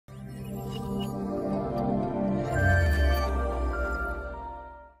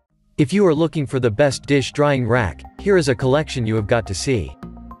If you are looking for the best dish drying rack, here is a collection you have got to see.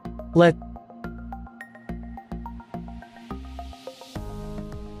 Let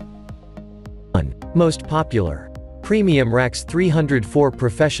Most popular. Premium Racks 304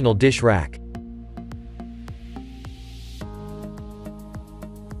 Professional Dish Rack.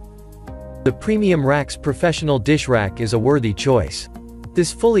 The Premium Racks Professional Dish Rack is a worthy choice.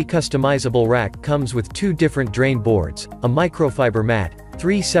 This fully customizable rack comes with 2 different drain boards, a microfiber mat,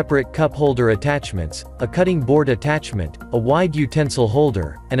 3 separate cup holder attachments, a cutting board attachment, a wide utensil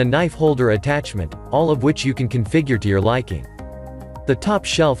holder, and a knife holder attachment, all of which you can configure to your liking. The top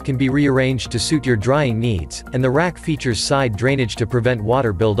shelf can be rearranged to suit your drying needs, and the rack features side drainage to prevent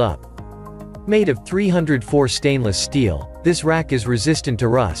water buildup. Made of 304 stainless steel, this rack is resistant to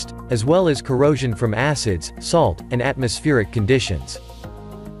rust, as well as corrosion from acids, salt, and atmospheric conditions.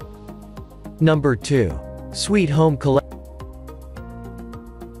 Number 2. Sweet Home Collection.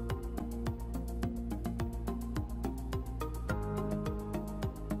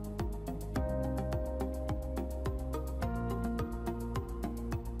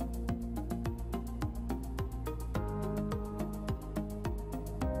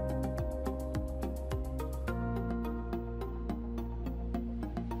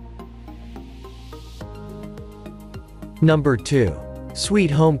 Number 2.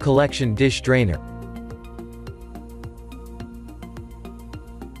 Sweet Home Collection Dish Drainer.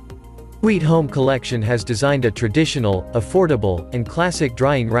 Sweet Home Collection has designed a traditional, affordable, and classic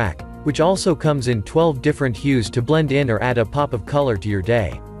drying rack, which also comes in 12 different hues to blend in or add a pop of color to your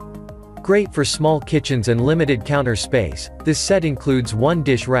day. Great for small kitchens and limited counter space, this set includes 1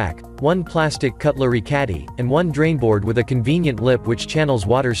 dish rack, 1 plastic cutlery caddy, and 1 drain board with a convenient lip which channels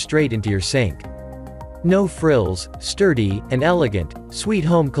water straight into your sink. No frills, sturdy, and elegant, Sweet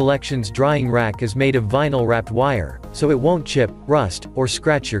Home Collection's drying rack is made of vinyl-wrapped wire, so it won't chip, rust, or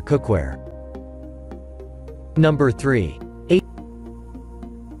scratch your cookware. Number 3.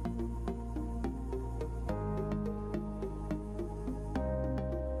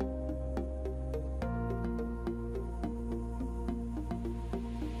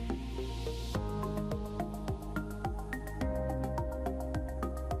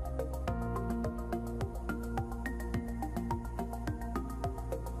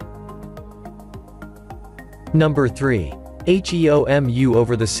 Number 3. HEOMU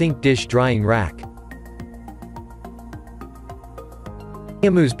Over the Sink Dish Drying Rack.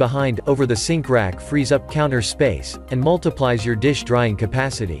 HEOMU's behind over the sink rack frees up counter space and multiplies your dish drying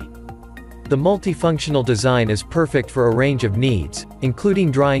capacity. The multifunctional design is perfect for a range of needs, including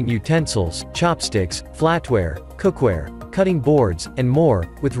drying utensils, chopsticks, flatware, cookware, cutting boards, and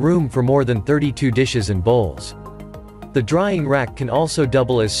more, with room for more than 32 dishes and bowls. The drying rack can also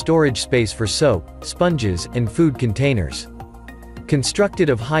double as storage space for soap, sponges, and food containers. Constructed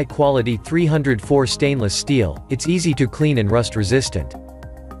of high-quality 304 stainless steel, it's easy to clean and rust-resistant.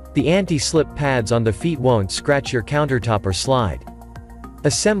 The anti-slip pads on the feet won't scratch your countertop or slide.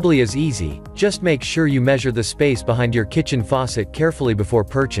 Assembly is easy, just make sure you measure the space behind your kitchen faucet carefully before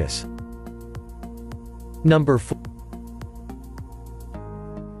purchase. Number 4.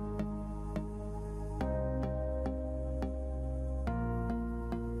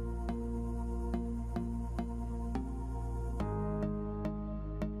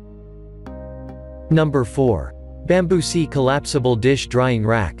 Number 4. Bamboo Collapsible Dish Drying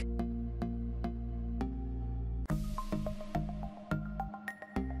Rack.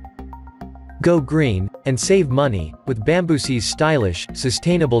 Go green, and save money, with Bamboo's stylish,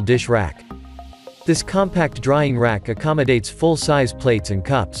 sustainable dish rack. This compact drying rack accommodates full-size plates and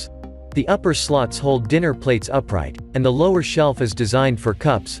cups. The upper slots hold dinner plates upright, and the lower shelf is designed for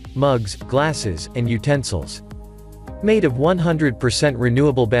cups, mugs, glasses, and utensils. Made of 100%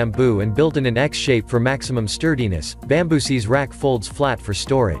 renewable bamboo and built in an X shape for maximum sturdiness, Bamboo's rack folds flat for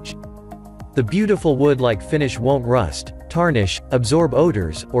storage. The beautiful wood-like finish won't rust, tarnish, absorb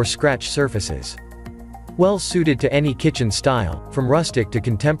odors, or scratch surfaces. Well suited to any kitchen style, from rustic to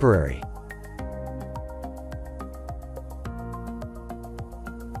contemporary.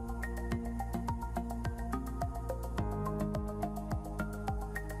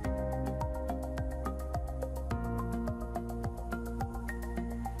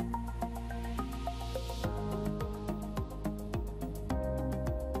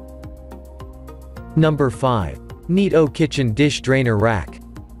 Number 5. Neato Kitchen Dish Drainer Rack.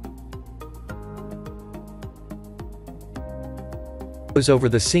 Over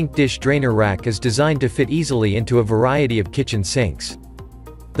the sink dish drainer rack is designed to fit easily into a variety of kitchen sinks.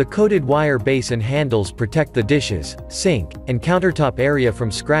 The coated wire base and handles protect the dishes, sink, and countertop area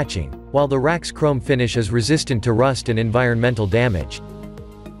from scratching, while the rack's chrome finish is resistant to rust and environmental damage.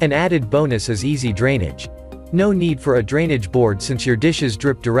 An added bonus is easy drainage. No need for a drainage board since your dishes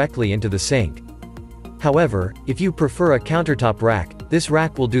drip directly into the sink. However, if you prefer a countertop rack, this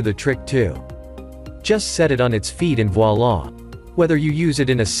rack will do the trick too. Just set it on its feet and voila! Whether you use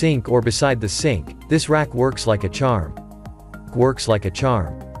it in a sink or beside the sink, this rack works like a charm. Works like a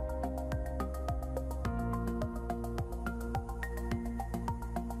charm.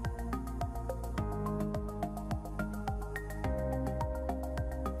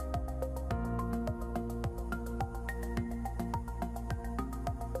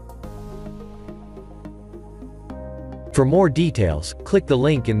 For more details, click the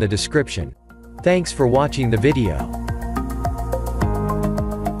link in the description. Thanks for watching the video.